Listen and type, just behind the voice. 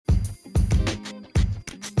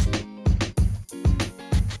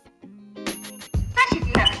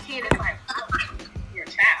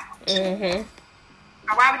Mm-hmm.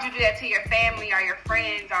 Or why would you do that to your family or your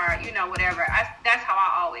friends or, whatever? That's how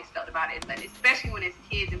I always felt about it. But especially when it's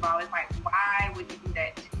kids involved, it's like, why would you do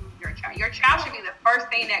that to your child? Your child should be the first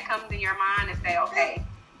thing that comes in your mind and say, okay,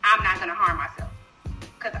 I'm not going to harm myself.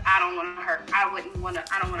 Because I don't want to hurt. I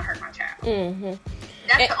don't want to hurt my child. Mm-hmm.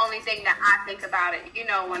 That's the only thing that I think about it.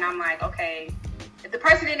 When I'm like, okay, if the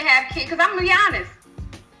person didn't have kids, because I'm going to be honest,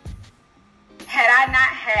 had I not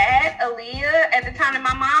had Aaliyah at the time that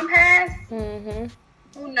my mom passed, mm-hmm.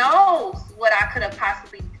 who knows what I could have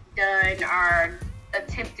possibly done or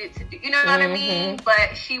attempted to do. You know what I mean?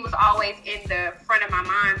 But she was always in the front of my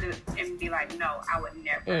mind and be like, no, I would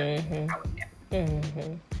never. Mm-hmm. I would never.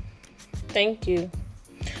 Mm-hmm. Thank you.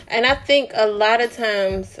 And I think a lot of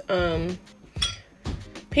times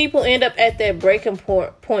people end up at that breaking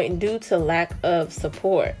point due to lack of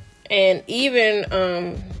support. And even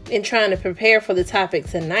in trying to prepare for the topic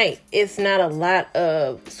tonight, it's not a lot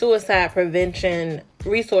of suicide prevention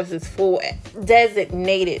resources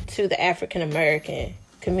designated to the African American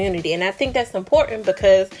community. And I think that's important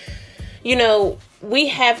because, we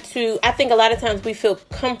have to, I think a lot of times we feel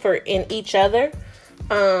comfort in each other.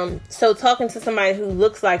 So talking to somebody who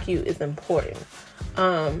looks like you is important.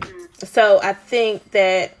 So I think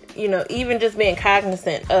that, even just being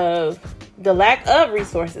cognizant of the lack of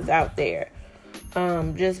resources out there,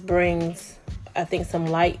 just brings, I think, some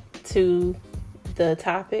light to the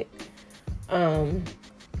topic.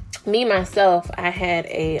 Me, myself, I had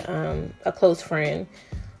a close friend,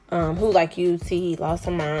 who, like you, lost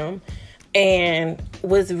her mom and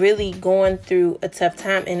was really going through a tough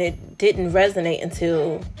time, and it didn't resonate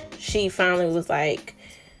until she finally was like,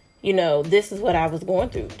 this is what I was going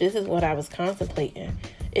through. This is what I was contemplating.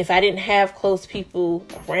 If I didn't have close people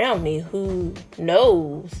around me, who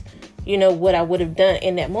knows, what I would have done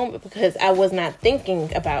in that moment, because I was not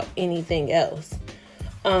thinking about anything else.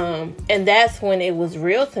 And that's when it was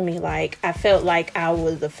real to me. Like, I felt like I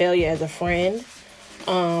was a failure as a friend,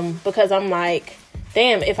 because I'm like,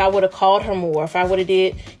 damn, if I would have called her more, if I would have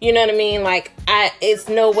did, you know what I mean? Like, it's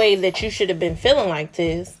no way that you should have been feeling like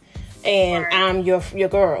this, and right. I'm your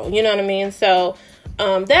girl, you know what I mean? So,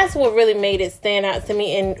 that's what really made it stand out to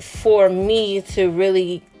me, and for me to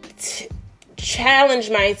really challenge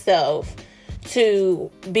myself to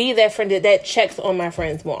be that friend that checks on my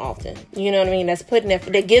friends more often. You know what I mean? That's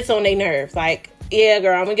that gets on their nerves. Like, yeah,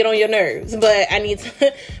 girl, I'm gonna get on your nerves, but I need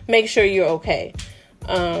to make sure you're okay.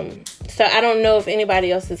 So I don't know if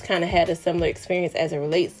anybody else has kind of had a similar experience as it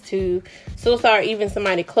relates to suicide, or even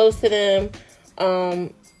somebody close to them,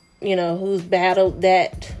 who's battled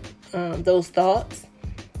those thoughts.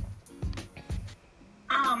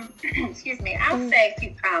 Excuse me. I'll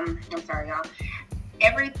say, I'm sorry, y'all.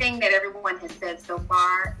 Everything that everyone has said so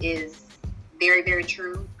far is very, very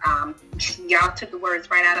true. Y'all took the words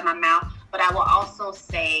right out of my mouth, but I will also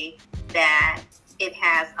say that it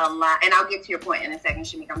has a lot, and I'll get to your point in a second,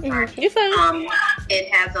 Shamika, I'm sorry. You're fine.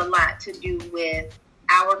 It has a lot to do with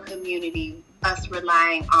our community, us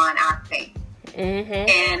relying on our faith. Mm-hmm.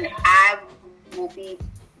 And I will be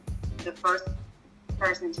the first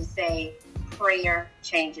person to say prayer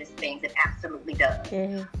changes things. It absolutely does.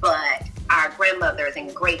 Mm-hmm. But our grandmothers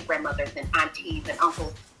and great-grandmothers and aunties and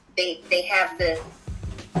uncles, they have this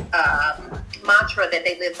mantra that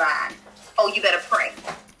they live by. Oh, you better pray.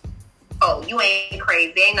 Oh, you ain't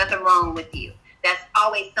crazy. Ain't nothing wrong with you. That's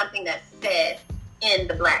always something that's said in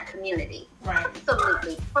the Black community. Right.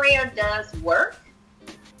 Absolutely. Prayer does work,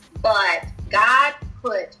 but God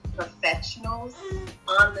put professionals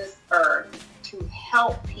on this earth to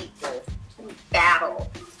help people who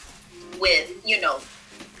battle with,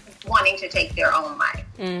 wanting to take their own life.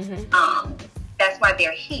 Mm-hmm. That's why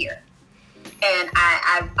they're here. And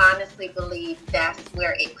I honestly believe that's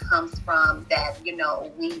where it comes from, that,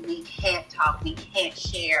 we can't talk, we can't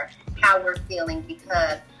share how we're feeling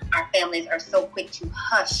because our families are so quick to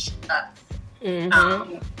hush us.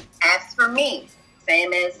 Mm-hmm. As for me,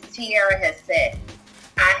 same as Tiara has said,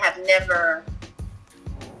 I have never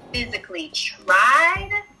physically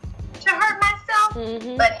tried to hurt myself,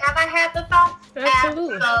 mm-hmm. but have I had the thoughts?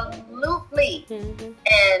 Absolutely. Absolutely. Mm-hmm.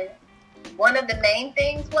 And one of the main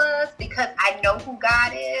things was because I know who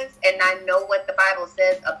God is and I know what the Bible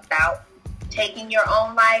says about taking your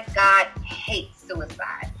own life. God hates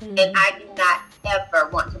suicide. Mm-hmm. And I do not ever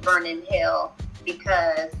want to burn in hell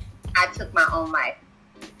because I took my own life.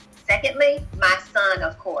 Secondly, my son,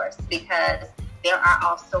 of course, because there are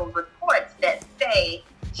also reports that say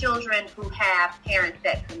children who have parents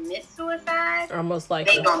that commit suicide are most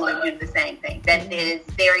likely. They normally do the same thing. That mm-hmm. is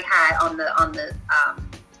very high on the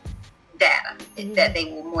data, mm-hmm. that they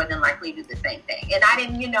will more than likely do the same thing. And I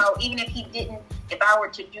didn't, even if he didn't if I were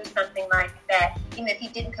to do something like that, even if he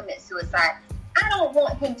didn't commit suicide, I don't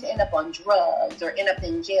want him to end up on drugs or end up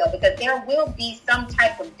in jail, because there will be some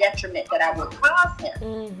type of detriment that I would cause him.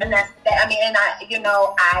 Mm-hmm. And that's that. I mean, and I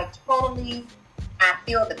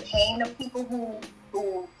feel the pain of people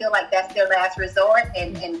who feel like that's their last resort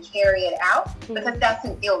and carry it out, because that's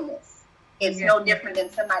an illness. It's no different than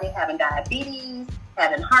somebody having diabetes,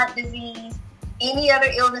 having heart disease, any other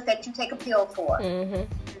illness that you take a pill for. Mm-hmm.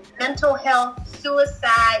 Mental health,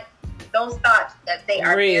 suicide, those thoughts, that they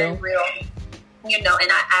are very real. And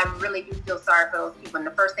I really do feel sorry for those people. And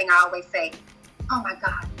the first thing I always say, oh my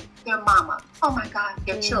God, their mama. Oh my God,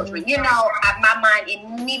 their children. My mind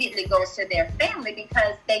immediately goes to their family,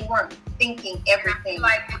 because they weren't thinking everything.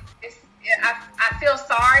 I feel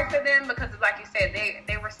sorry for them, because like you said,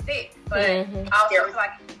 they were sick, but I also feel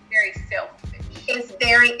like it's very selfish. It's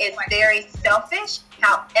very selfish.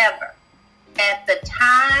 However, at the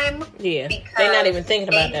time, they're not even thinking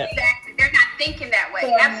about that. Exactly, they're not thinking that way.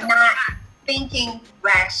 They're Absolutely not thinking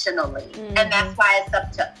rationally, and that's why it's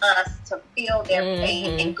up to us to feel their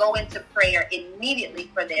pain and go into prayer immediately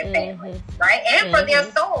for their families, right, and for their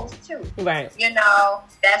souls too, right.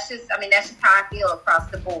 That's just how I feel across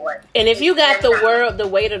the board. And if you got the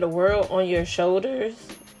weight of the world on your shoulders,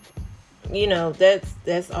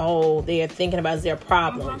 that's all they're thinking about is their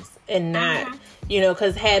problems, and not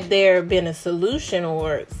because had there been a solution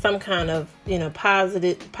or some kind of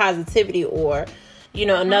positivity or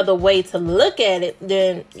another way to look at it,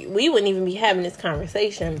 then we wouldn't even be having this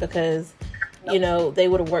conversation, because they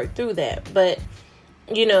would have worked through that. But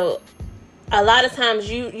a lot of times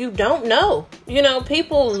you don't know.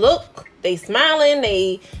 People look, they smiling,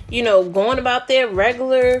 they going about their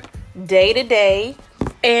regular day to day,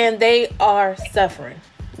 and they are suffering.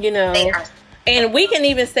 And we can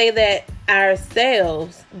even say that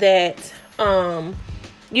ourselves, that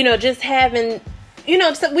just having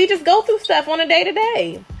so we just go through stuff on a day to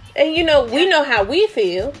day, and we know how we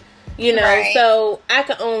feel, right. So I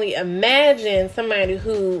can only imagine somebody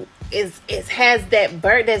who has that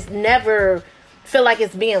burden that's never feel like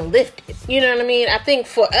it's being lifted. You know what I mean? I think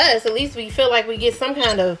for us, at least, we feel like we get some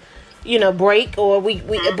kind of break, or we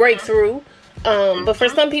break through. But for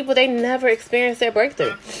some people, they never experience that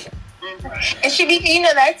breakthrough. And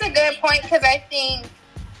Shabika, that's a good point, because I think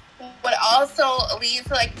what also leads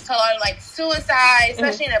to a lot of suicide,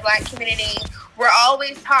 especially in the Black community, we're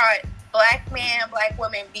always taught, Black man, Black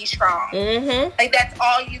woman, be strong. That's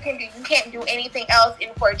all you can do. You can't do anything else.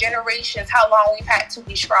 And for generations, how long we've had to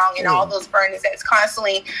be strong, and all those burdens that's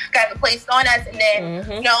constantly gotten placed on us. And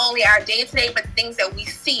then not only our day to day, but the things that we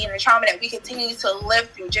see and the trauma that we continue to live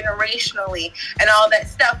through generationally and all that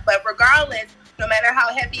stuff. But regardless, no matter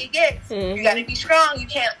how heavy it gets, you got to be strong. You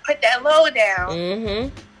can't put that load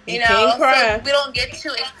down. So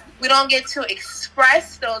we don't get to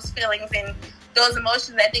express those feelings and those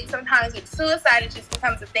emotions. I think sometimes with suicide, it just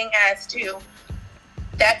becomes a thing as to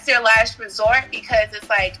that's their last resort, because it's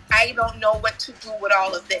like, I don't know what to do with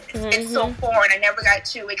all of this. It's so foreign. I never got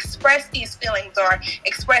to express these feelings or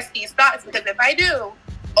express these thoughts, because if I do,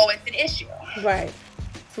 it's an issue. Right.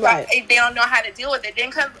 If they don't know how to deal with it,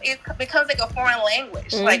 then it becomes like a foreign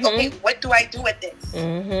language. Like, okay, what do I do with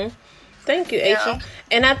this? Thank you, Aisha.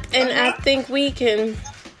 And I think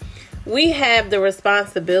we have the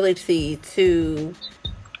responsibility to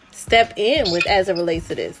step in with as it relates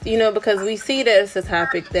to this, because we see that it's a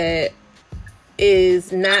topic that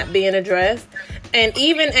is not being addressed. And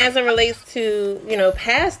even as it relates to,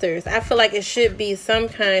 pastors, I feel like it should be some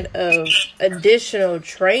kind of additional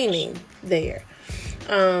training there.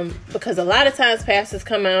 Because a lot of times pastors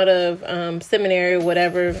come out of seminary or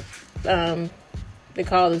whatever they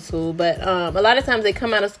call the school, but a lot of times they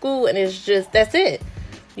come out of school and it's just, that's it.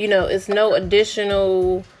 It's no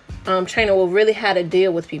additional training with really how to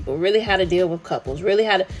deal with people, really how to deal with couples, really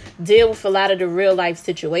how to deal with a lot of the real life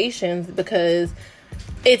situations, because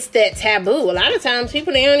it's that taboo. A lot of times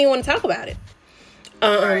people, they don't even want to talk about it.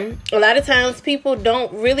 A lot of times people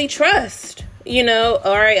don't really trust,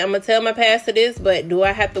 all right, I'm going to tell my pastor this, but do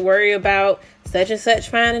I have to worry about such and such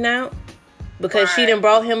finding out because she done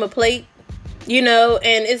brought him a plate, and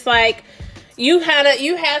it's like, you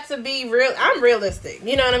have to be real. I'm realistic.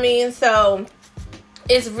 You know what I mean? So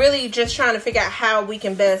it's really just trying to figure out how we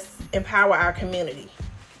can best empower our community.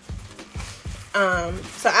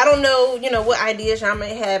 So I don't know, what ideas y'all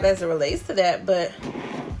may have as it relates to that, but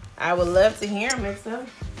I would love to hear them and stuff.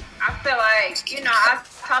 I feel like,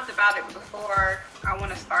 I've talked about it before. I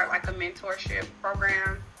want to start like a mentorship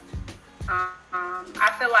program.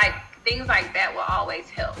 I feel like things like that will always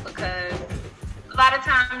help, because a lot of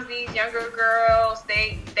times these younger girls,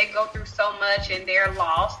 they go through so much and they're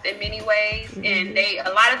lost in many ways. Mm-hmm. And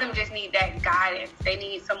a lot of them just need that guidance. They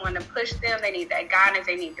need someone to push them. They need that guidance.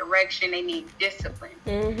 They need direction. They need discipline.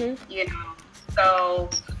 Mm-hmm. You know, so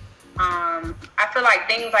I feel like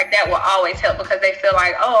things like that will always help because they feel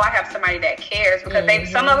like, oh, I have somebody that cares.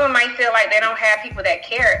 Because some of them might feel like they don't have people that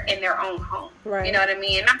care in their own home. Right. You know what I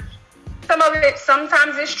mean? Some of it,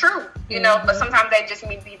 sometimes it's true, you know, but sometimes they just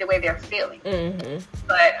may be the way they're feeling. Mm-hmm.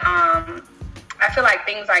 But I feel like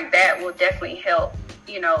things like that will definitely help,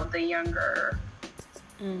 you know, the younger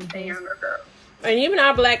girls. And even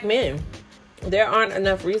our black men, there aren't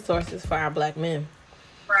enough resources for our black men.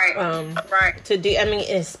 Right. Right. I mean,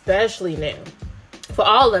 especially now, for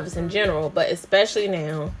all of us in general, but especially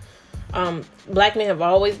now, black men have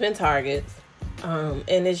always been targets, and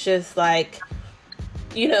it's just like,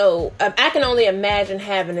 you know, I can only imagine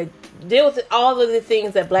having to deal with all of the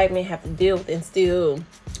things that black men have to deal with and still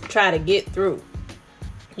try to get through,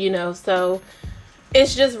 you know. So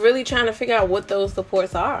it's just really trying to figure out what those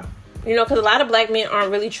supports are, you know, because a lot of black men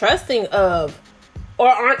aren't really trusting of or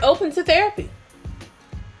aren't open to therapy.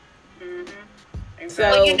 Mm-hmm. So,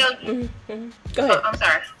 well, you know, go ahead. I'm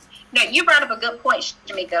sorry. No, you brought up a good point,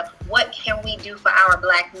 Shamika. What can we do for our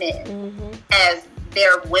black men as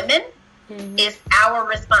their women? It's our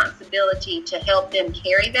responsibility to help them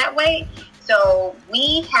carry that weight. So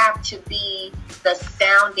we have to be the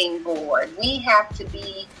sounding board. We have to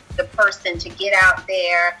be the person to get out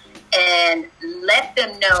there and let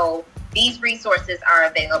them know these resources are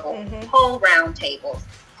available. Whole roundtables,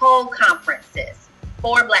 whole conferences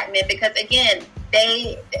for black men, because again,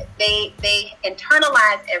 they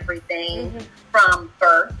internalize everything from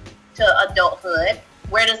birth to adulthood.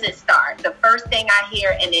 Where does it start? The first thing I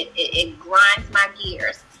hear, and it grinds my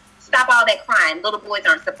gears, stop all that crying. Little boys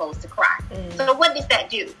aren't supposed to cry. So what does that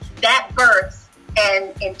do? That births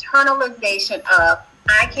an internalization of,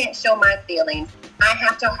 I can't show my feelings. I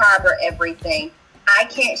have to harbor everything. I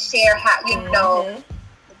can't share how, you know,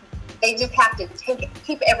 they just have to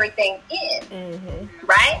keep everything in,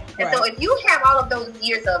 right? And so if you have all of those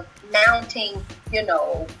years of mounting, you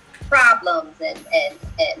know, problems and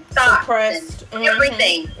thoughts suppressed, and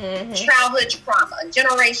everything, childhood trauma,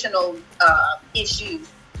 generational issues,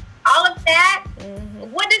 all of that,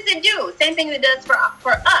 what does it do? Same thing it does for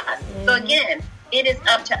us. So again, it is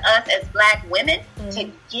up to us as black women to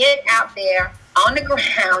get out there on the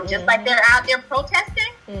ground, just like they're out there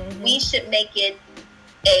protesting. We should make it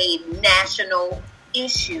a national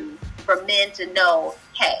issue for men to know,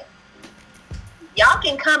 hey, y'all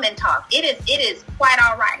can come and talk. It is quite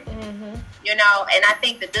all right. You know, and I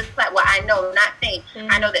think that this I know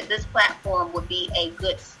that this platform would be a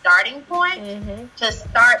good starting point to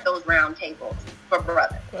start those roundtables for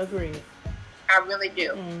brothers. Agreed. I really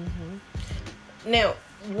do. Now,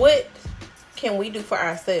 what can we do for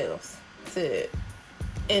ourselves to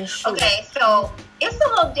ensure? Okay, so it's a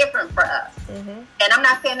little different for us. And I'm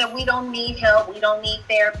not saying that we don't need help, we don't need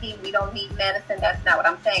therapy, we don't need medicine. That's not what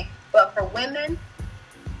I'm saying. But for women,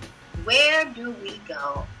 where do we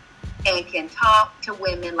go and can talk to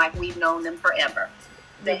women like we've known them forever?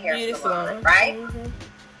 The hair salon, right?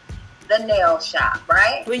 The nail shop,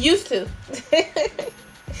 right? We used to.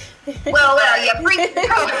 Well, yeah,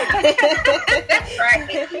 pre-COVID. That's right.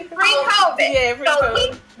 Pre-COVID. Yeah,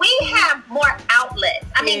 pre-COVID. So we have more outlets.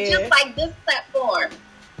 I mean, just like this platform.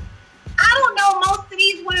 I don't know most of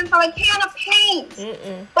these women from a can of paint.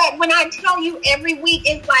 But when I tell you every week,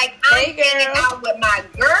 it's like I'm hanging out with my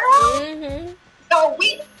girl. So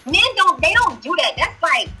men don't do that. That's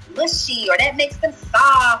like mushy, or that makes them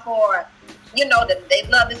soft, or, you know, they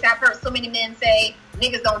love this. I've heard so many men say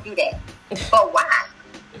niggas don't do that. But why?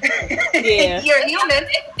 Yeah. You're human.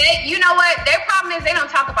 You know what? Their problem is they don't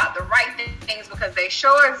talk about the right things because they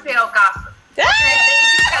sure as hell gossip. They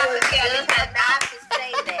just have not to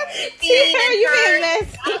say that.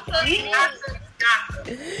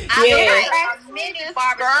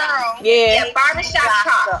 Barbershop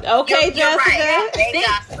talk. Okay, you're Jessica. Right. They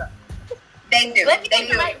gossip. They do.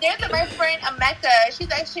 There's my friend Ameka.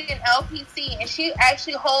 She's actually an LPC, and she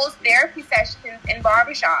actually holds therapy sessions in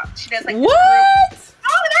barbershop. She does like what?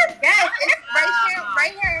 Oh, that's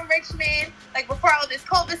right here in Richmond. Like before all this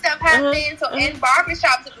COVID stuff happened, so in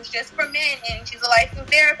barbershops it was just for men, and she's a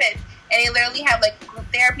licensed therapist, and they literally have like group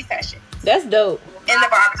therapy sessions. That's dope. In the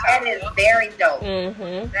barbershop. That is very dope.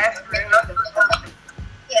 That's really dope.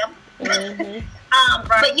 Yeah.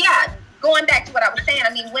 But yeah, going back to what I was saying,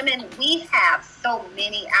 I mean, women, we have so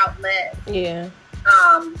many outlets. Yeah.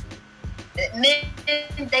 men,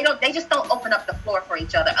 they just don't open up the floor for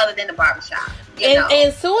each other than the barbershop.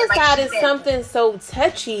 And suicide like is something so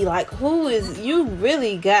touchy. Like, you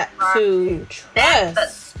really got to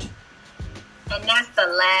trust. And that's the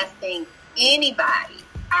last thing anybody,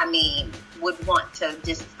 would want to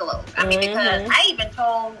disclose. Because I even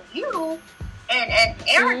told you and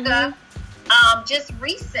Erica just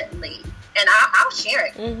recently, and I'll share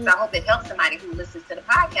it because I hope it helps somebody who listens to the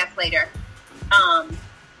podcast later.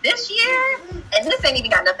 This year, and this ain't even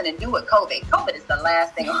got nothing to do with COVID. COVID is the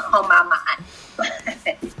last thing on my mind.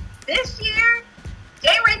 This year,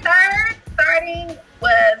 January 3rd, starting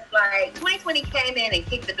was like 2020 came in and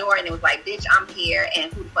kicked the door, and it was like, bitch, I'm here,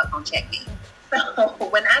 and who the fuck gonna check me? So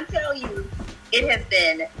when I tell you, it has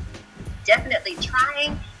been definitely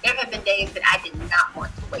trying. There have been days that I did not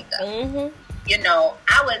want to wake up.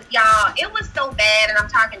 It was so bad, and I'm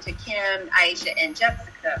talking to Kim, Aisha, and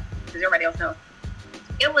Jessica, because everybody else knows.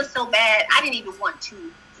 It was so bad, I didn't even want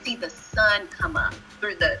to see the sun come up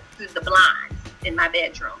through the blinds in my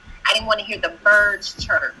bedroom. I didn't want to hear the birds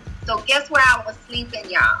chirp. So guess where I was sleeping,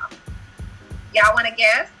 y'all? Y'all want to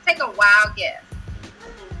guess? Take a wild guess.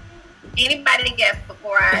 Anybody to guess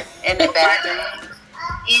before in the bathroom?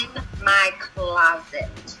 In my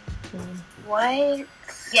closet. What?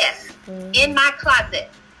 Yes, in my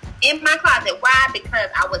closet. In my closet. Why?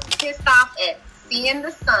 Because I was pissed off at seeing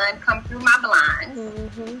the sun come through my blinds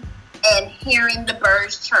and hearing the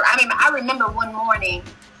birds chirp. I remember one morning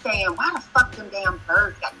saying, why the fuck them damn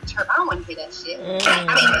birds got to chirp? I don't want to hear that shit.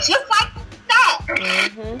 Just like that.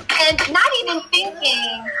 And not even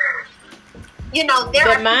thinking, there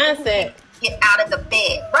are mindset. People who get out of the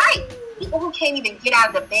bed. Right. People who can't even get out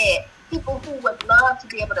of the bed. People who would love to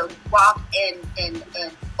be able to walk and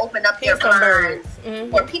open up their blinds.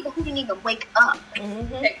 Or people who didn't even wake up.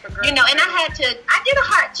 And I did a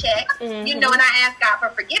heart check, and I asked God for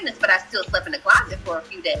forgiveness, but I still slept in the closet for a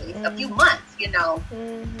few days, a few months,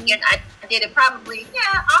 I did it probably,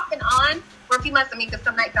 off and on for a few months. Because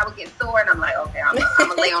some nights I would get sore, and I'm like, okay, I'm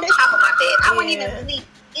going to lay on top of my bed. I wouldn't even sleep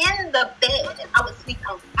in the bed. I would sleep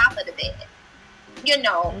on top of the bed.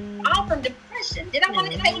 All from depression. Did I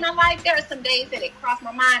want to take my life? There are some days that it crossed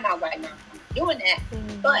my mind. I was like, no, I'm not doing that.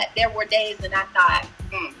 But there were days that I thought,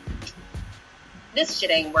 this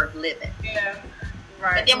shit ain't worth living. Yeah.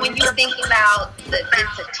 Right. But then when you think about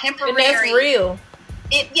it's a temporary. And that's real.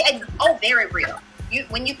 Very real.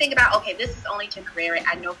 When you think about, okay, this is only temporary.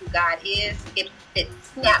 I know who God is. It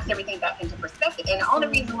snaps everything back into perspective. And the only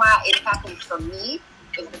reason why it happens for me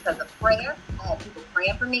is because of prayer. I have people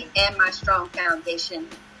praying for me and my strong foundation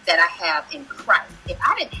that I have in Christ. If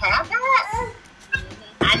I didn't have that,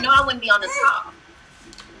 I know I wouldn't be on the top.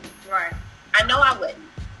 Right. I know I wouldn't.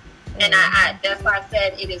 And I that's why I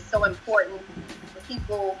said it is so important for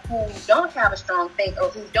people who don't have a strong faith or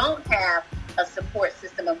who don't have a support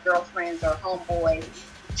system of girlfriends or homeboys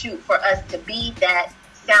for us to be that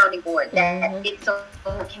sounding board, that it's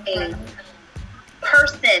okay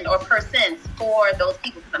person or persons for those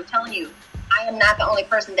people. Because I'm telling you, I am not the only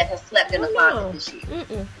person that has slept in a closet this year.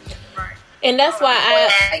 Right. And that's why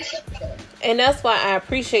I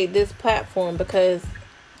appreciate this platform, because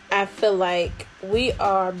I feel like we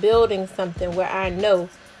are building something where I know,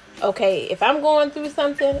 okay, if I'm going through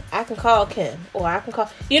something, I can call Kim, or I can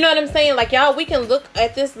call, you know what I'm saying? Like, y'all, we can look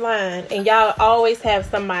at this line and y'all always have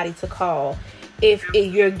somebody to call if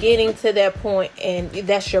you're getting to that point and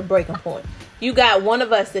that's your breaking point. You got one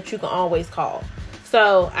of us that you can always call.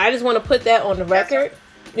 So I just want to put that on the record.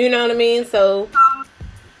 You know what I mean? So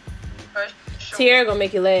Tierra gonna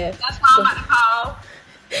make you laugh. That's why I'm about to call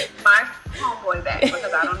my homeboy back,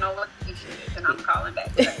 because I don't know what the issue is, and I'm calling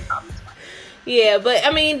back. So call me twice. Yeah, but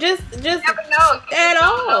I mean, just you never know. at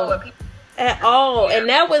all. At all. Yeah. And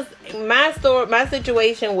that was my story. My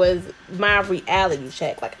situation was my reality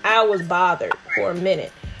check. Like, I was bothered for a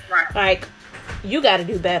minute. Right. Like, you got to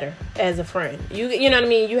do better as a friend. You know what I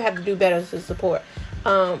mean? You have to do better to support.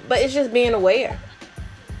 But it's just being aware.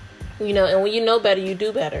 And when you know better, you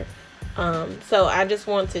do better. So I just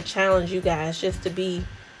want to challenge you guys just to be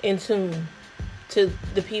in tune to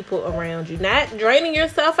the people around you. Not draining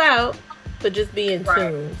yourself out, but just be in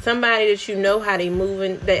tune. Somebody that you know how they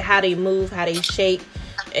how they move, how they shake,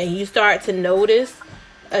 and you start to notice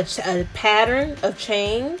a pattern of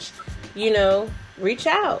change, reach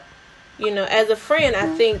out. As a friend, I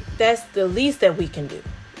think that's the least that we can do.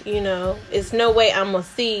 It's no way I'm going to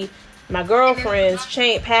see my girlfriend's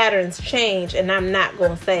patterns change and I'm not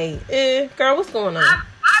going to say, girl, what's going on?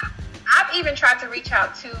 I've even tried to reach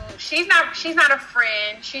out to, she's not a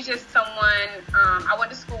friend. She's just someone I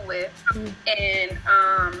went to school with. And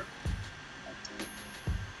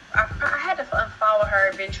I had to unfollow her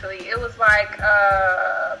eventually. It was like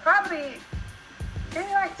probably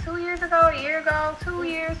maybe like 2 years ago, a year ago, 2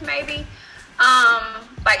 years maybe.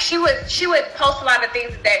 Like she would post a lot of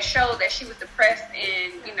things that showed that she was depressed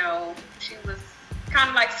and, you know, she was kind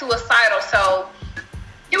of like suicidal. So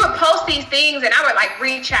she would post these things and I would like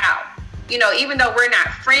reach out. You know, even though we're not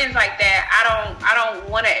friends like that, I don't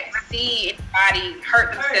want to see anybody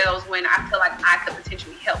hurt themselves when I feel like I could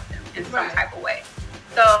potentially help them in some type of way.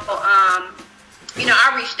 So, you know,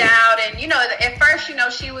 I reached out and, you know, at first, you know,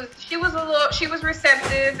 she was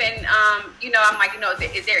receptive and, you know, I'm like, you know,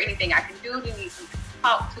 is there anything I can do? Do you need to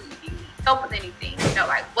talk to? Do you need help with anything? You know,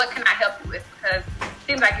 like, what can I help you with? Because it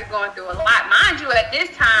seems like you're going through a lot. Mind you, at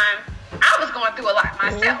this time, I was going through a lot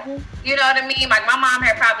myself. Mm-hmm. You know what I mean? Like my mom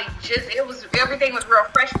had probably everything was real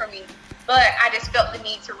fresh for me, but I just felt the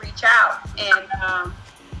need to reach out. And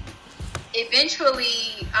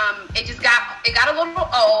eventually, it got a little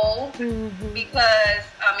old because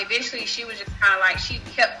eventually she was just kind of like, she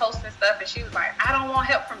kept posting stuff and she was like, I don't want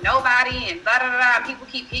help from nobody and da da da. People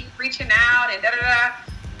keep reaching out and da da da.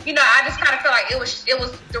 You know, I just kind of felt like it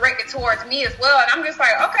was directed towards me as well. And I'm just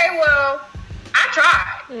like, okay, well, I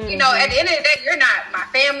tried. You know, at the end of the day, you're not my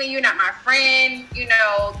family, you're not my friend, you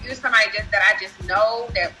know, you're somebody that I just know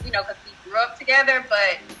that, you know, because we grew up together,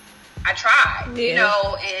 but I tried, you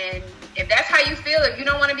know, and if that's how you feel, if you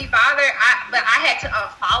don't want to be bothered, but I had to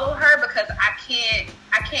unfollow her because I can't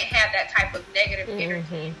have that type of negative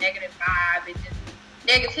energy, negative vibe, and just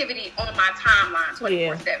negativity on my timeline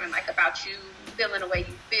 24/7, like about you feeling the way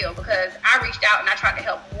you feel, because I reached out and I tried to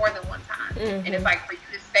help more than one time. And it's like, for you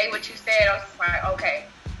to say what you said, I was just like, okay,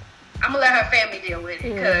 I'm gonna let her family deal with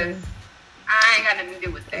it because I ain't got nothing to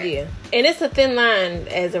do with that. Yeah, and it's a thin line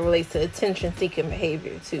as it relates to attention-seeking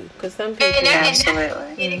behavior too, because some people exactly,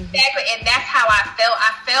 and that's how I felt.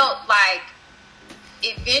 I felt like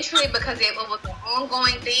eventually, because it was an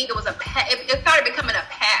ongoing thing, it was it started becoming a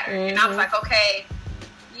pattern, and I was like, okay,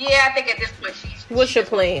 yeah, I think at this point what's your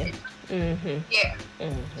plan? Yeah,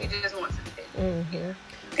 she just wants to fit.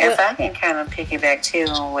 If I can kind of piggyback too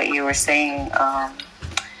on what you were saying,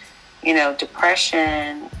 you know,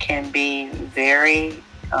 depression can be very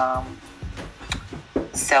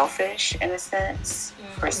selfish in a sense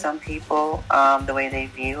for some people, the way they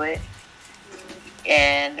view it.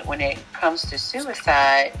 And when it comes to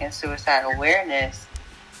suicide and suicide awareness,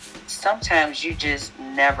 sometimes you just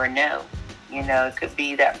never know. You know, it could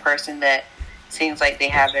be that person that seems like they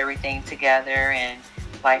have everything together and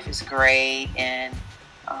life is great, and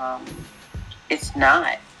it's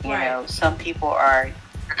not. You know, some people are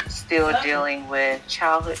still dealing with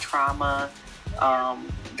childhood trauma,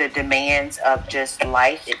 the demands of just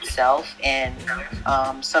life itself, and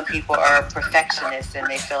some people are perfectionists and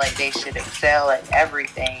they feel like they should excel at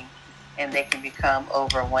everything, and they can become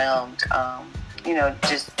overwhelmed, you know,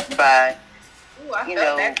 just by, you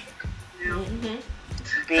know,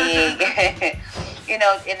 being, you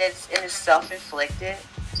know, and it's self-inflicted.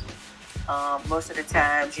 Most of the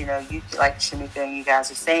times, you know, you, like Shamika and you guys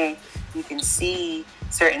are saying, you can see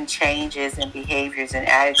certain changes in behaviors and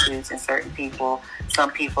attitudes in certain people.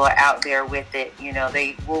 Some people are out there with it. You know,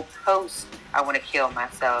 they will post, I want to kill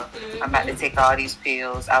myself. I'm about to take all these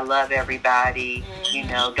pills. I love everybody. You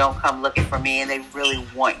know, don't come looking for me. And they really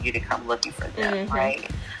want you to come looking for them, right?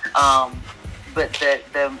 But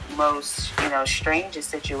the most, you know, strangest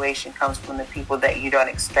situation comes from the people that you don't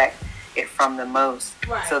expect it from the most.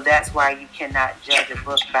 So that's why you cannot judge a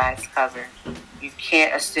book by its cover. You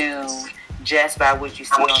can't assume just by what you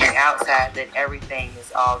see on the outside that everything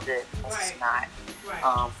is all good. It's not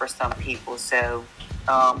for some people. So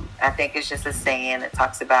I think it's just a saying that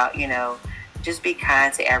talks about, you know, just be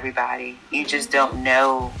kind to everybody. You just don't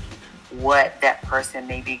know what that person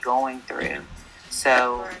may be going through.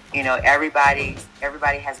 So, you know, everybody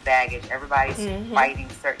has baggage. Everybody's fighting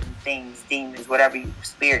certain things, demons, whatever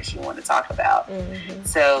spirits you want to talk about.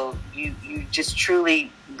 So you just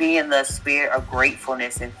truly be in the spirit of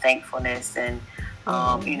gratefulness and thankfulness, and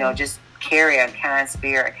you know, just carry a kind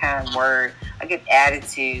spirit, a kind word, a good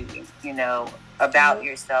attitude, you know, about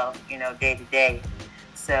yourself, you know, day to day.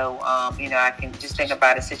 So, you know, I can just think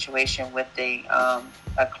about a situation with a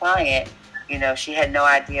client. You know, she had no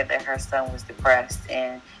idea that her son was depressed,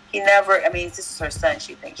 and he never, I mean, this is her son.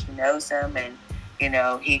 She thinks she knows him, and, you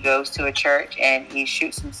know, he goes to a church and he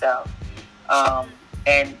shoots himself.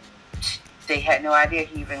 And they had no idea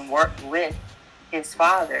he even worked with his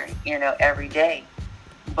father, you know, every day.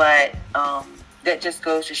 But that just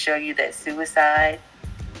goes to show you that suicide,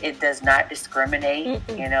 it does not discriminate.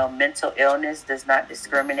 You know, mental illness does not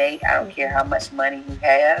discriminate. I don't care how much money you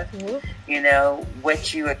have, you know,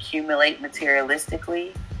 what you accumulate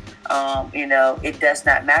materialistically. It does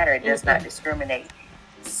not matter. It does not discriminate.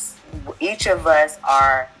 Each of us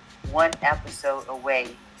are one episode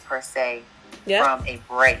away, per se, from a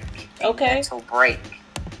break, a mental break.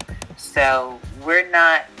 So we're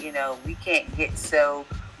not, we can't get so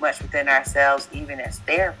much within ourselves, even as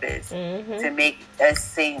therapists, to make us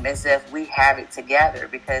seem as if we have it together,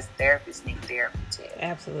 because therapists need therapy too.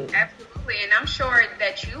 Absolutely. And I'm sure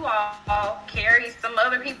that you all carry some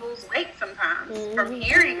other people's weight sometimes from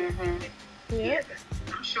hearing. Yeah.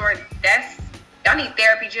 I'm sure y'all need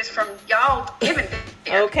therapy just from y'all giving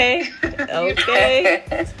therapy. Okay.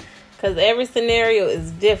 Because every scenario is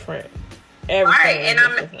different. Right, and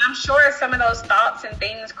I'm sure some of those thoughts and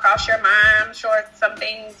things cross your mind. I'm sure some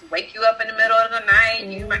things wake you up in the middle of the night.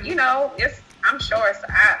 I'm sure. So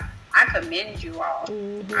I commend you all.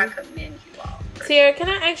 I commend you all. Tiara, can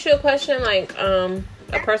I ask you a question, like a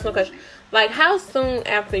personal question? Like, how soon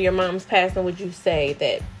after your mom's passing would you say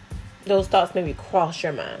that those thoughts maybe cross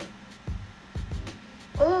your mind?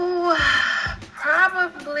 Oh,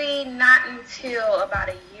 probably not until about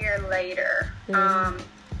a year later.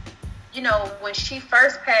 When she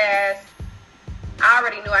first passed, I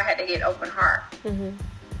already knew I had to get open heart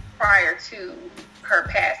prior to her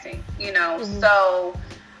passing, So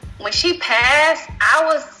when she passed, I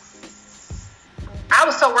was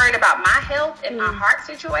so worried about my health and my heart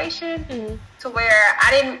situation to where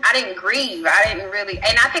I didn't grieve. I didn't really,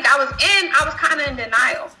 and I think I was kind of in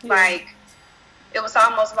denial. Like, it was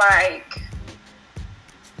almost like,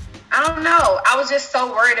 I don't know. I was just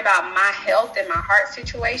so worried about my health and my heart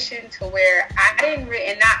situation to where I didn't really,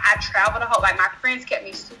 and I traveled a whole, like my friends kept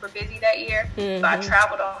me super busy that year. So I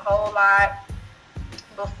traveled a whole lot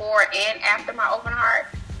before and after my open heart.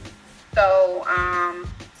 So,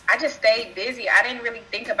 I just stayed busy. I didn't really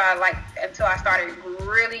think about it until I started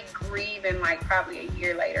really grieving, probably a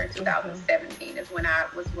year later in 2017 is when I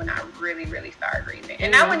really, really started grieving.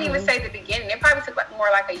 And I wouldn't even say the beginning. It probably took more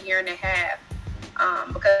like a year and a half.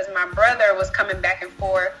 Because my brother was coming back and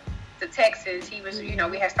forth to Texas. He was,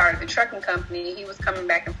 we had started the trucking company. He was coming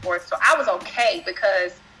back and forth. So I was okay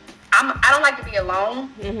because I don't like to be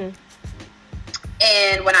alone.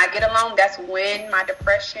 And when I get alone, that's when my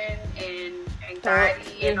depression and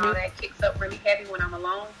anxiety and all that kicks up really heavy when I'm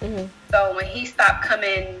alone. So when he stopped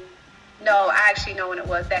coming, I actually know when it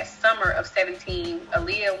was. That summer of 17,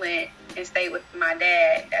 Aaliyah went and stayed with my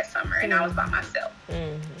dad that summer, and I was by myself.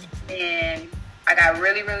 And I got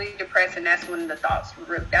really, really depressed, and that's when the thoughts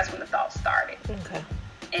started. Okay.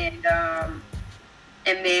 And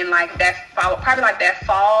then that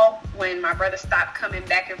fall when my brother stopped coming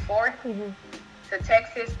back and forth to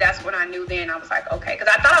Texas, that's when I knew. Then I was like, okay,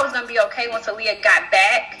 because I thought I was gonna be okay once Aaliyah got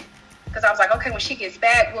back, because I was like, okay, when she gets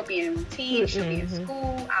back, we'll be in routine. She'll be in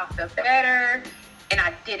school. I'll feel better, and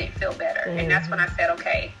I didn't feel better. And that's when I said,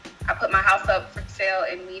 okay, I put my house up for sale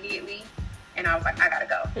immediately, and I was like, I gotta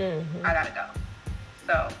go. I gotta go.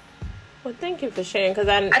 So, well, thank you for sharing, because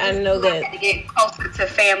I know that I had to get closer to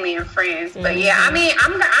family and friends. But yeah, I mean,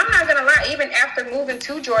 I'm not gonna lie. Even after moving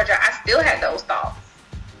to Georgia, I still had those thoughts.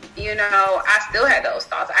 I still had those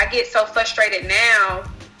thoughts. I get so frustrated now.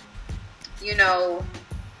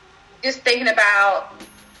 Just thinking about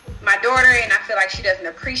my daughter, and I feel like she doesn't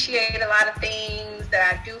appreciate a lot of things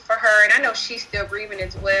that I do for her, and I know she's still grieving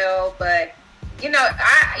as well. But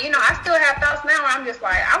I still have thoughts now where I'm just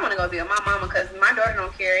like, I want to go be with my mama because my daughter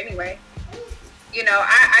don't care anyway.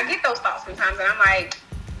 I get those thoughts sometimes, and I'm like,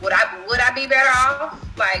 would I be better off?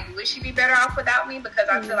 Like, would she be better off without me? Because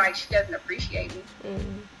I feel like she doesn't appreciate me.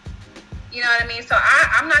 You know what I mean? So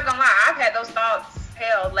I'm not gonna lie, I've had those thoughts,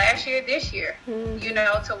 last year, this year,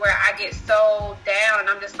 to where I get so down, and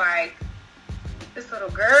I'm just like, this little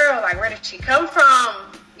girl, like, where did she come from?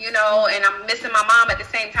 And I'm missing my mom at the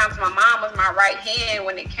same time. So my mom was my right hand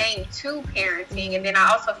when it came to parenting. And then I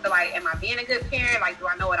also feel like, am I being a good parent? Like, do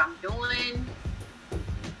I know what I'm doing?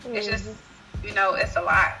 It's just, it's a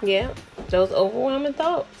lot. Yeah, those overwhelming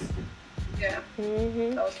thoughts. Yeah,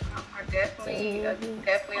 those are definitely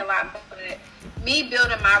a lot. But me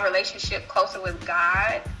building my relationship closer with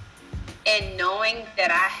God and knowing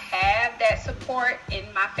that I have that support in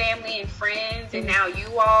my family and friends, and now you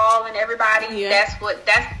all and everybody, that's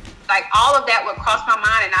like, all of that would cross my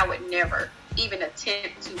mind, and I would never even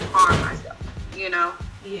attempt to harm myself,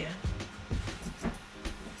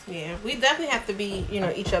 Yeah, we definitely have to be,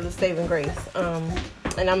 each other's saving grace.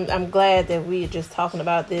 And I'm glad that we are just talking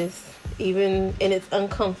about this, even in its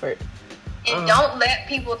uncomfort. And don't let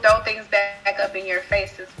people throw things back up in your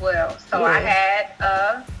face as well. So I had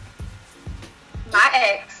my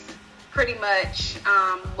ex, pretty much,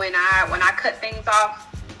 when I cut things off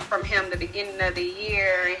from him the beginning of the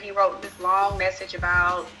year, and he wrote this long message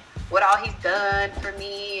about what all he's done for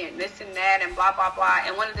me and this and that and blah, blah, blah.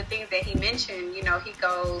 And one of the things that he mentioned, he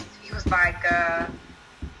was like,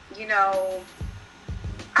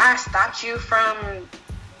 I stopped you from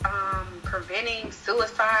preventing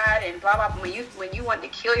suicide and blah, blah, when you wanted to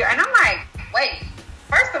kill your, and I'm like, wait,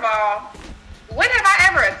 first of all, when have I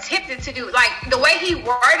ever attempted to do, like, the way he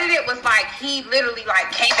worded it was like, he literally, like,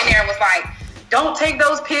 came in there and was like, don't take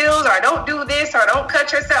those pills, or don't do this, or don't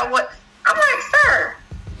cut yourself. What? I'm like, sir,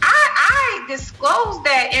 I disclosed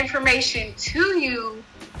that information to you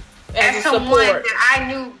as someone that I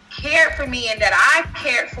knew cared for me and that I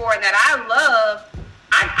cared for and that I love.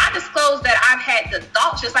 I disclosed that I've had the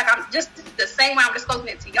thoughts, just like I'm just the same way I'm disclosing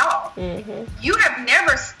it to y'all. Mm-hmm. You have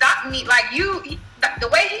never stopped me. Like, the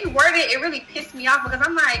way he worded it, it really pissed me off, because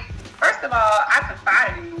I'm like, first of all, I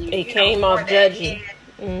confided in you. It came off judgy.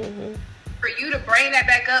 Mm-hmm. For you to bring that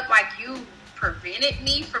back up like you prevented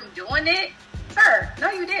me from doing it, sir,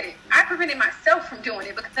 no, you didn't. I prevented myself from doing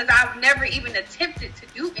it because I've never even attempted to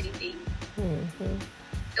do anything. Mm-hmm.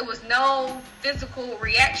 There was no physical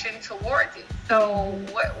reaction towards it. So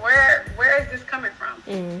where is this coming from?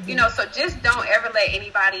 Mm-hmm. So just don't ever let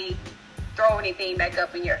anybody throw anything back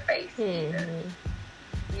up in your face.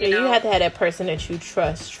 Mm-hmm. You have to have that person that you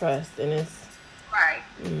trust, and it's right.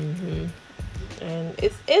 Mm-hmm. And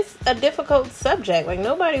it's a difficult subject. Like,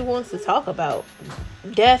 nobody wants to talk about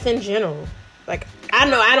death in general. Like, I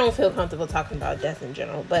know I don't feel comfortable talking about death in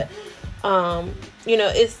general, but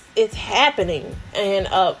it's happening. And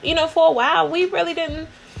for a while we really didn't.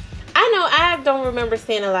 I don't remember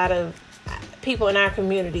seeing a lot of people in our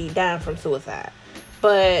community dying from suicide,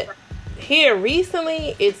 but here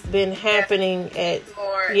recently it's been happening at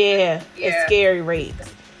scary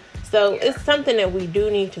rates. So it's something that we do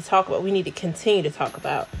need to talk about. We need to continue to talk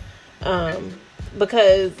about,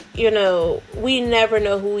 because we never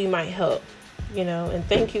know who we might help. And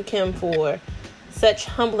thank you, Kim, for such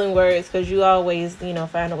humbling words, because you always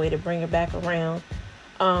find a way to bring it back around.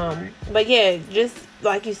 But yeah, just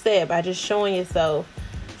like you said, by just showing yourself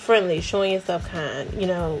friendly, showing yourself kind,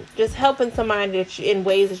 just helping somebody in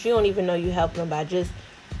ways that you don't even know you helping them, by just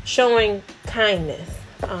showing kindness.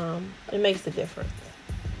 It makes a difference.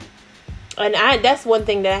 And that's one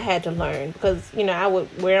thing that I had to learn, because I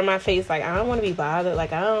would wear my face like I don't want to be bothered,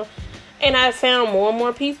 like I don't. And I found more and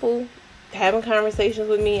more people having conversations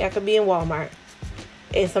with me. I could be in Walmart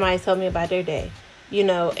and somebody told me about their day,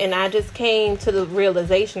 and I just came to the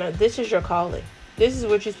realization of, this is your calling. This is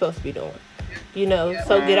what you're supposed to be doing,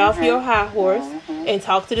 so get off your high horse and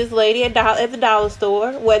talk to this lady at the dollar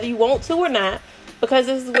store, whether you want to or not, because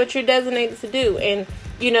this is what you're designated to do. And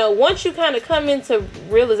once you kind of come into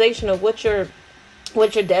realization of what your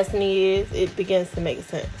destiny is, it begins to make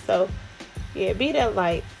sense. So yeah, be that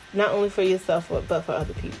light, not only for yourself but for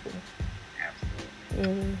other people.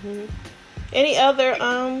 Mm-hmm. Any other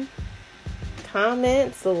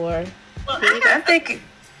comments or? Well, I'm thinking.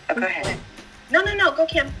 Oh, go ahead. No, go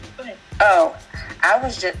Kim. Go ahead. Oh, I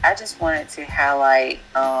just wanted to highlight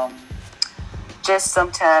just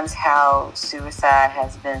sometimes how suicide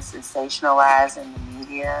has been sensationalized in the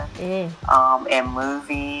media, and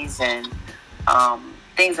movies and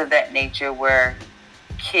things of that nature, where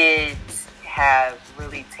kids have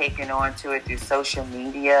really taken on to it through social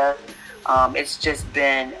media. It's just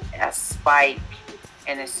been a spike,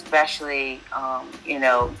 and especially,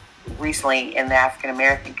 recently in the African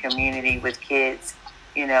American community, with kids,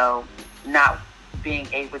 not being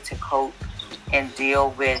able to cope and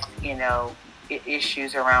deal with,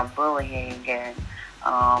 issues around bullying and,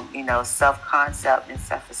 self-concept and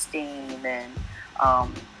self-esteem. And,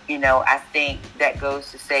 I think that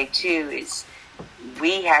goes to say, too, is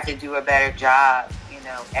we have to do a better job,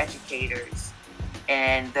 educators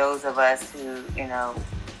and those of us who,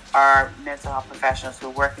 are mental health professionals who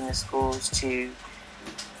work in the schools, to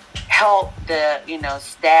help the,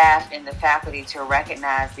 staff and the faculty to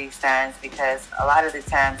recognize these signs, because a lot of the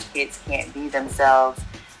times kids can't be themselves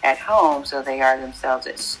at home, so they are themselves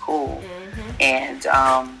at school. Mm-hmm. And,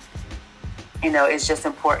 it's just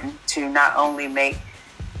important to not only make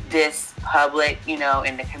this public, in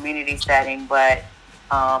the community setting, but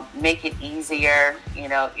make it easier,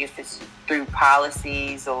 if it's through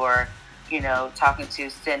policies or, talking to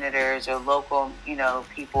senators or local,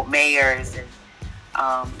 people, mayors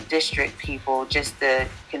and district people, just to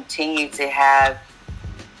continue to have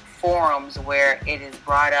forums where it is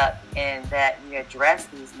brought up and that we address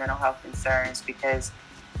these mental health concerns, because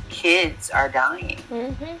kids are dying.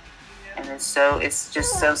 Mm-hmm. And it's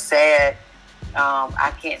just so sad.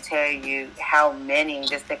 I can't tell you how many,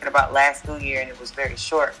 just thinking about last school year, and it was very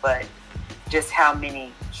short, but just how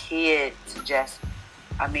many kids just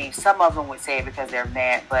I mean, some of them would say it because they're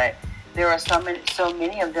mad, but there are so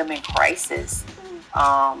many of them in crisis.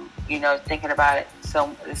 You know, thinking about it,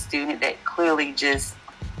 a student that clearly just,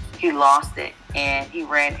 he lost it, and he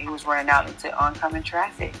was running out into oncoming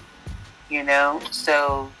traffic, you know?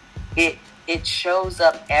 So it shows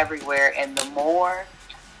up everywhere, and the more,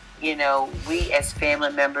 you know, we as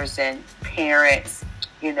family members and parents,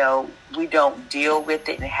 you know, we don't deal with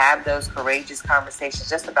it and have those courageous conversations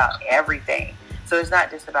just about everything. So it's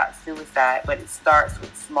not just about suicide, but it starts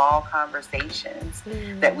with small conversations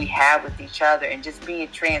that we have with each other, and just being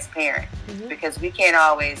transparent, because we can't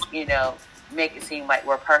always, you know, make it seem like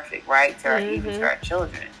we're perfect, right? To our, even to our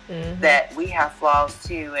children, that we have flaws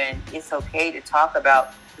too, and it's okay to talk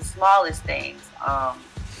about the smallest things.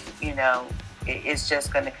 You know, it's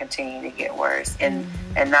just going to continue to get worse, and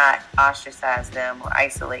not ostracize them or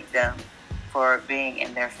isolate them for being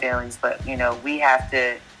in their feelings. But, you know, we have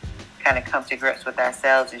to kind of come to grips with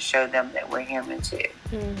ourselves and show them that we're human too.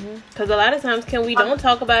 Because a lot of times, we don't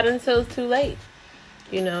talk about it until it's too late,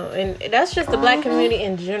 you know, and that's just the Black community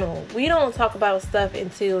in general. We don't talk about stuff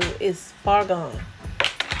until it's far gone,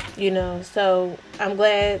 you know. So I'm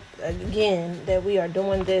glad again that we are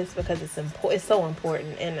doing this, because it's so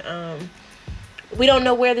important, and we don't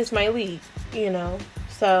know where this might lead, you know.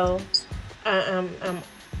 So I'm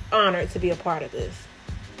honored to be a part of this.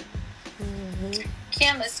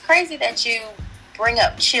 Kim, it's crazy that you bring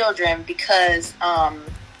up children, because I'm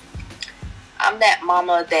that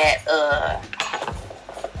mama that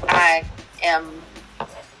I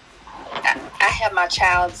have my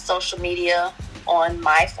child's social media on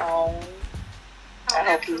my phone. I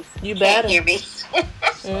hope you can't hear me.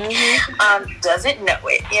 Doesn't know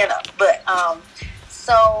it, you know. But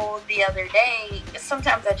so the other day,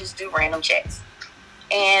 sometimes I just do random checks.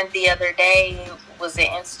 And the other day was an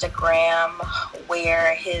Instagram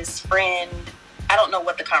where his friend, I don't know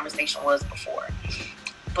what the conversation was before,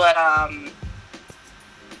 but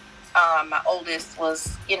my oldest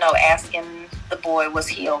was, you know, asking the boy, was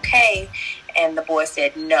he okay? And the boy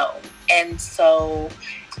said no. And so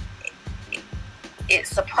it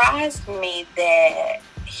surprised me that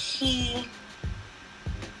he,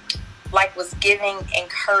 like, was giving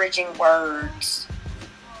encouraging words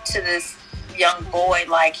to this young boy.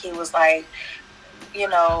 Like, he was like, you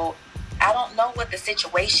know, I don't know what the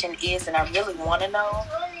situation is, and I really want to know.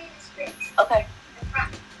 Okay.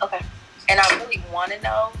 And I really want to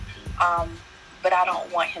know, but I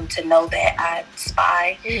don't want him to know that I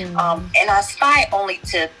spy. And I spy only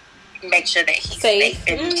to make sure that he's safe.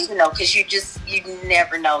 And, you know, because you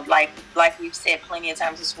never know. Like we've said plenty of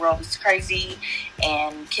times, this world is crazy,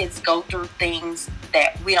 and kids go through things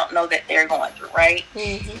that we don't know that they're going through, right?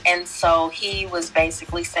 And so he was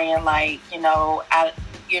basically saying, like, you know,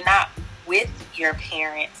 you're not with your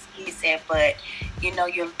parents, he said, but, you know,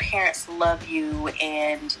 your parents love you,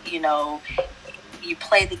 and, you know, you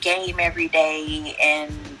play the game every day,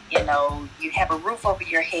 and, you know, you have a roof over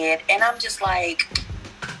your head. And I'm just like,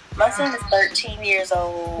 my son is 13 years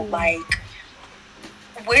old. Like,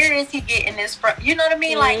 where is he getting this from? You know what I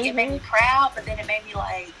mean? Like, it made me proud, but then it made me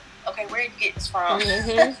like, okay, where did you get this from? So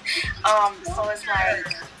it's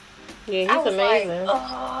like, yeah, he's amazing. Like,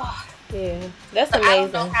 oh. Yeah, that's so amazing. I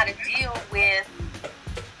don't know how to deal with,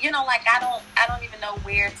 you know, like, I don't even know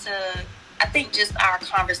where to. I think just our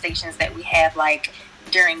conversations that we have, like,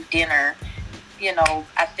 during dinner, you know,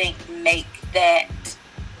 I think make that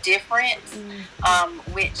difference,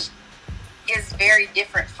 which is very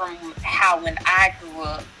different from how when I grew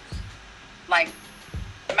up. Like,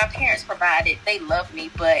 my parents provided, they loved me,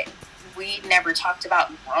 but we never talked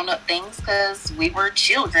about grown-up things because we were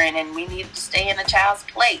children and we needed to stay in a child's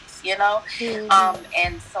place, you know?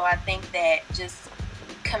 And so I think that just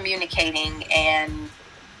communicating and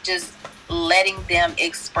just letting them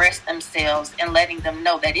express themselves and letting them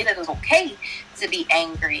know that it is okay to be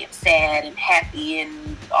angry and sad and happy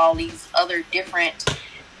and all these other different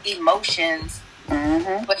emotions,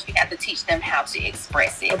 but you have to teach them how to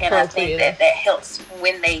express it. And I think that helps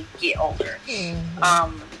when they get older.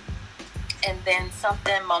 And then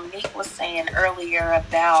something Monique was saying earlier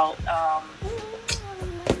about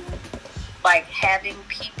like having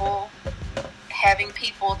people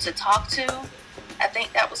to talk to. I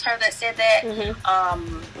think that was her that said that.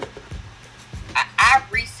 I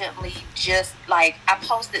recently just, like, I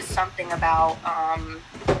posted something about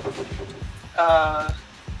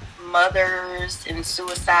mothers and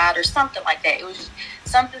suicide or something like that. It was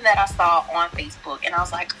something that I saw on Facebook, and I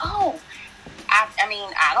was like, oh, I mean,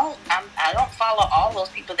 I don't follow all those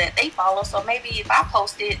people that they follow, so maybe if I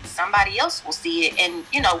post it, somebody else will see it, and,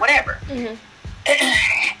 you know, whatever. And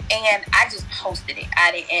I just posted it.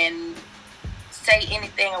 I didn't say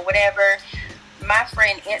anything or whatever, my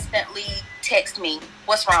friend instantly texts me,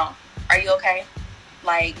 "What's wrong? Are you okay?"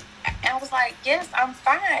 Like, and I was like, "Yes, I'm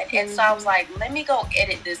fine." And so I was like, "Let me go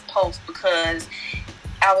edit this post," because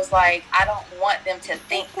I was like, I don't want them to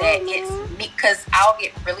think that it's me, because I'll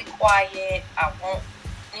get really quiet. I won't,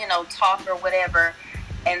 talk or whatever.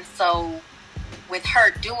 And so with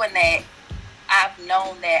her doing that, I've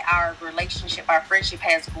known that our relationship, our friendship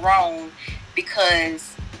has grown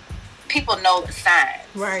because people know the signs.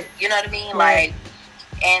 Right. You know what I mean? Right.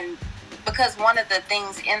 Like, and because one of the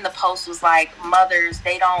things in the post was like, mothers,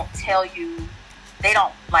 they don't tell you,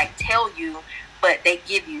 but they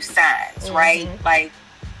give you signs, right? Like,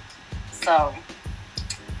 so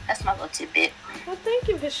that's my little tidbit. Well, thank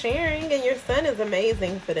you for sharing, and your son is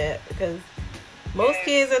amazing for that, because most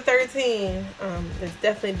kids are 13. It's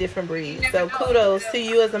definitely a different breed. So kudos to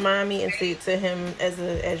you as a mommy, and to him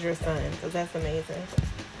as your son, because that's amazing.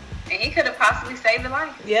 And he could have possibly saved a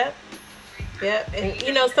life. Yep.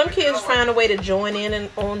 And some kids find a way to join in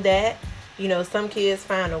on that. Some kids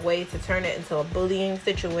find a way to turn it into a bullying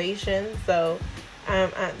situation. So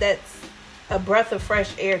that's a breath of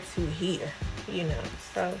fresh air to hear.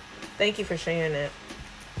 So thank you for sharing that.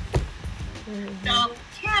 So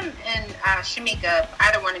Kim and Shamika,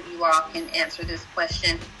 either one of you all can answer this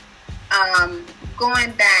question.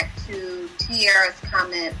 Going back to Tiara's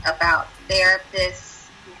comment about therapists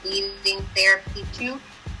needing therapy too,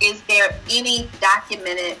 is there any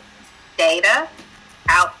documented data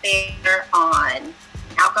out there on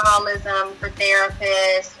alcoholism for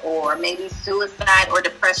therapists, or maybe suicide or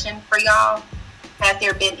depression for y'all? Has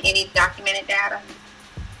there been any documented data?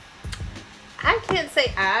 I can't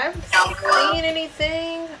say I've seen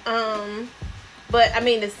anything, but I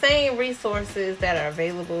mean, the same resources that are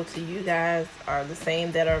available to you guys are the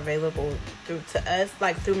same that are available to us.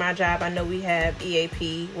 Like through my job, I know we have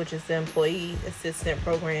EAP, which is the Employee Assistance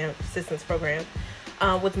Program.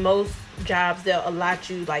 With most jobs, they'll allot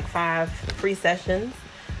you like 5 free sessions.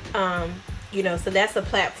 So that's a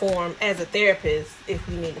platform as a therapist if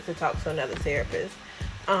you needed to talk to another therapist.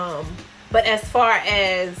 But as far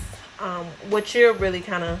as what you're really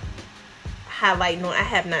kind of highlighting on, I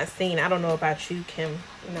have not seen. I don't know about you, Kim.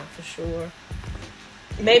 Not for sure.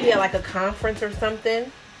 Maybe at like a conference or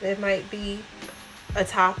something, there might be a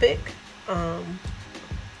topic.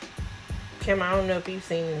 Kim, I don't know if you've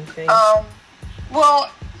seen anything.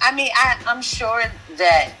 Well, I mean, I'm sure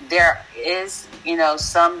that there is,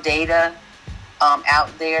 some data out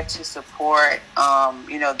there to support,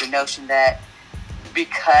 the notion that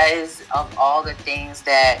because of all the things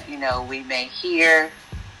that, we may hear,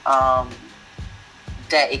 that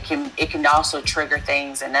it can also trigger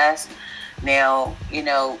things in us. Now,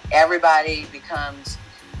 everybody becomes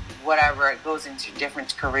whatever, it goes into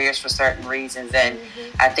different careers for certain reasons. And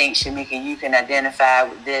I think, Shamika, you can identify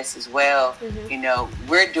with this as well.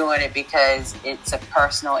 We're doing it because it's a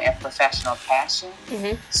personal and professional passion.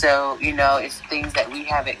 So, it's things that we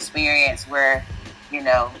have experienced where,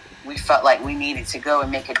 we felt like we needed to go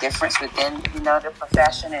and make a difference within, the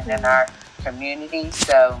profession and in our community.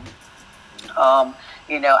 So, I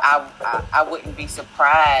wouldn't be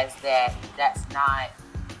surprised that that's not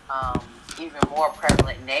even more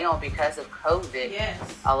prevalent now because of COVID. Yes.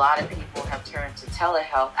 A lot of people have turned to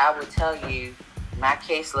telehealth. I would tell you, my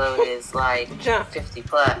caseload is like 50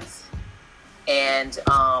 plus. And,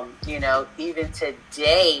 even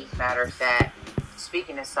today, matter of fact,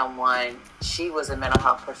 speaking to someone, she was a mental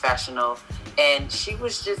health professional, and she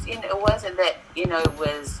was just, it wasn't that, it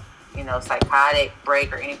was, psychotic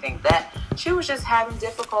break or anything like that. She was just having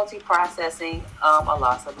difficulty processing a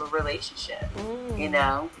loss of a relationship,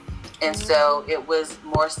 And so it was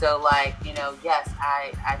more so like, yes,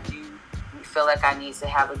 I do feel like I need to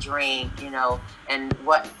have a drink, And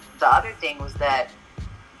what the other thing was that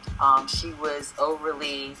she was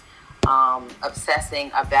overly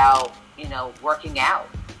obsessing about, working out.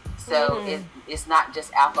 So it's not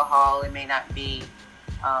just alcohol. It may not be,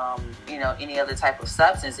 any other type of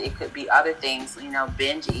substance. It could be other things,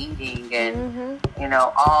 binge eating and,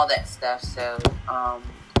 all that stuff. So,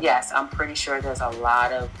 yes, I'm pretty sure there's a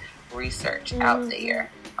lot of research out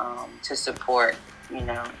there to support,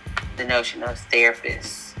 the notion of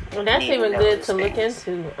therapists. Well, that's even good to look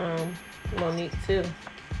into, Monique, too.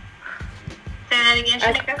 Say that again,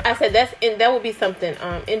 Shamika? I said that would be something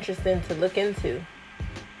interesting to look into.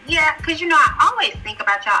 Yeah, because, I always think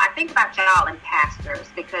about y'all. I think about y'all and pastors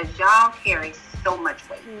because y'all carry so much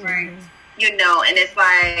weight. Right. And it's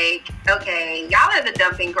like, okay, y'all are the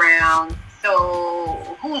dumping ground.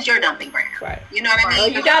 So who's your dumping ground? Right. You know what I mean? Well,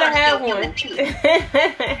 you gotta have one. Absolutely.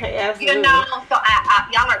 So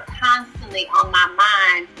y'all are constantly on my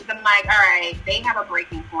mind because I'm like, all right, they have a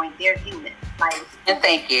breaking point. They're human. Like, and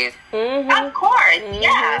thank you. Of course,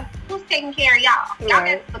 yeah. Who's taking care of y'all? Y'all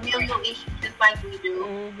Right. got familial issues just like we do.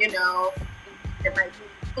 You know, there might be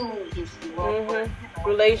food issues. Or, you know,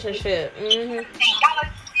 Relationship. and y'all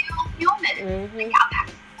are still human. And y'all got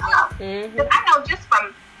stuff. Mm-hmm. Because I know just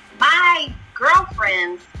from my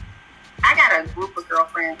girlfriends, I got a group of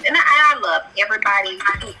girlfriends, and I love everybody.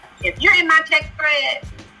 If you're in my text thread,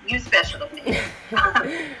 you special to me. So,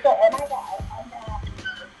 and I got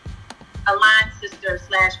a line sister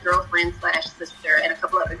 / girlfriend / sister, and a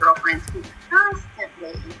couple other girlfriends who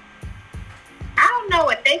constantly, I don't know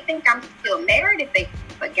if they think I'm still married, if they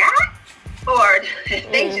forgot, or if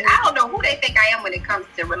they, I don't know who they think I am when it comes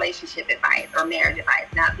to relationship advice or marriage advice.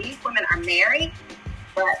 Now, these women are married,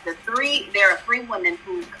 but there are 3 women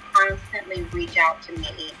who constantly reach out to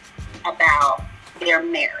me about their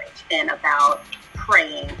marriage and about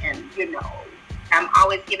praying, and you know, I'm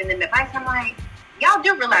always giving them advice. I'm like, y'all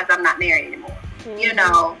do realize I'm not married anymore, you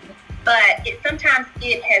know, but sometimes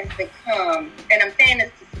it has become, and I'm saying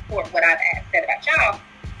this to support what I've said about y'all,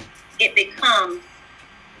 it becomes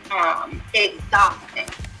exhausting.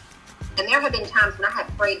 And there have been times when I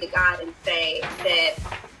have prayed to God and said,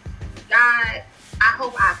 God, I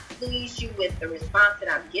hope I please you with the response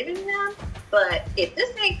that I'm giving them, but if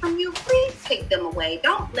this ain't from you, please take them away.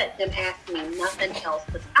 Don't let them ask me nothing else,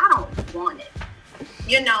 because I don't want it.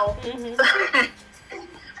 You know,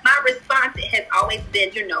 my response has always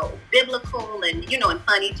been, you know, biblical and, you know, and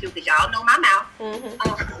funny too, because y'all know my mouth.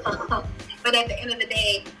 But at the end of the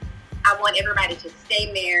day, I want everybody to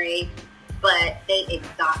stay married, but they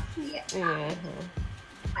exhaust me at times.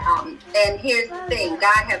 And here's the thing,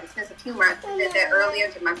 God has a sense of humor. I said that earlier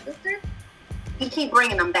to my sister. He keep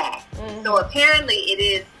bringing them back. So apparently it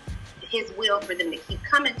is his will for them to keep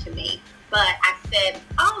coming to me. But I said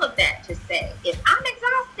all of that to say, if I'm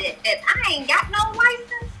exhausted and I ain't got no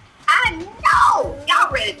license, I know y'all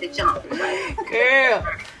ready to jump. Girl.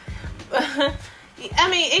 I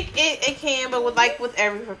mean, it can, but with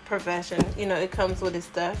every profession, you know, it comes with its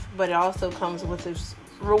stuff, but it also comes with its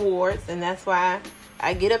rewards, and that's why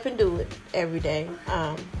I get up and do it every day.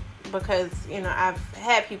 Because, you know, I've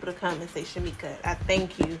had people to come and say, Shamika, I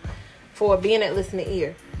thank you for being that listening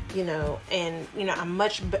ear, you know, and, you know, I'm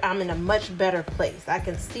in a much better place. I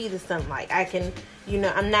can see the sunlight. I can, you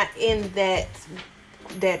know, I'm not in that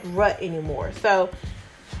rut anymore. So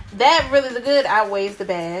that really, the good outweighs the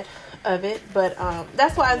bad of it. But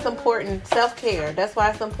that's why it's important, self-care. That's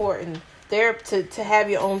why it's important there to have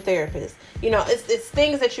your own therapist. You know, it's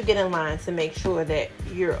things that you get in line to make sure that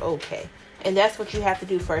you're okay. And that's what you have to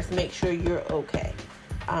do first, make sure you're okay.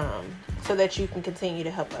 So that you can continue to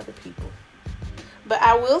help other people. But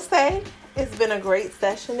I will say, it's been a great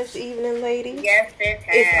session this evening, ladies. Yes, it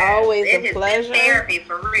has. It's always a pleasure. Been therapy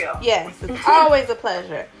for real. Yes, it's always a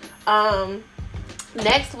pleasure.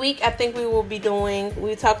 Next week, I think we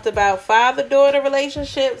talked about father-daughter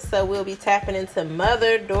relationships, so we'll be tapping into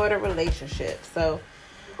mother-daughter relationships. So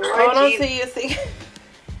hold on to your seat.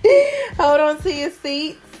 Hold on to your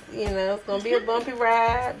seats. You know, it's going to be a bumpy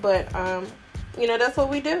ride, but, you know, that's what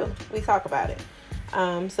we do. We talk about it.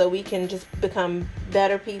 So we can just become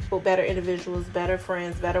better people, better individuals, better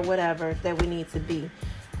friends, better whatever that we need to be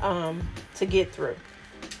to get through.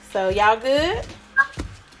 So y'all good?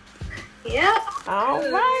 Yep. All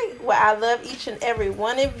right. Well, I love each and every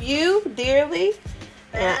one of you dearly.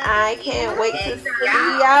 And I can't wait to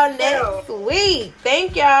see y'all next week.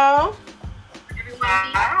 Thank y'all. All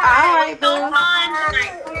right, boo.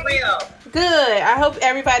 Good. I hope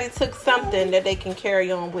everybody took something that they can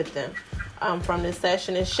carry on with them from this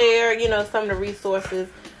session and share, you know, some of the resources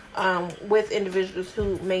with individuals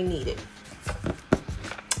who may need it.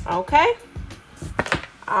 Okay.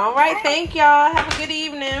 All right. Thank y'all. Have a good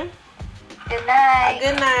evening. Good night.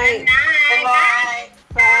 Good night. Good night.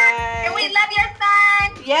 Bye. And we love your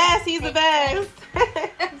son. Yes, he's the best.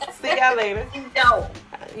 See y'all later. He's dope.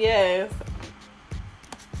 Yes.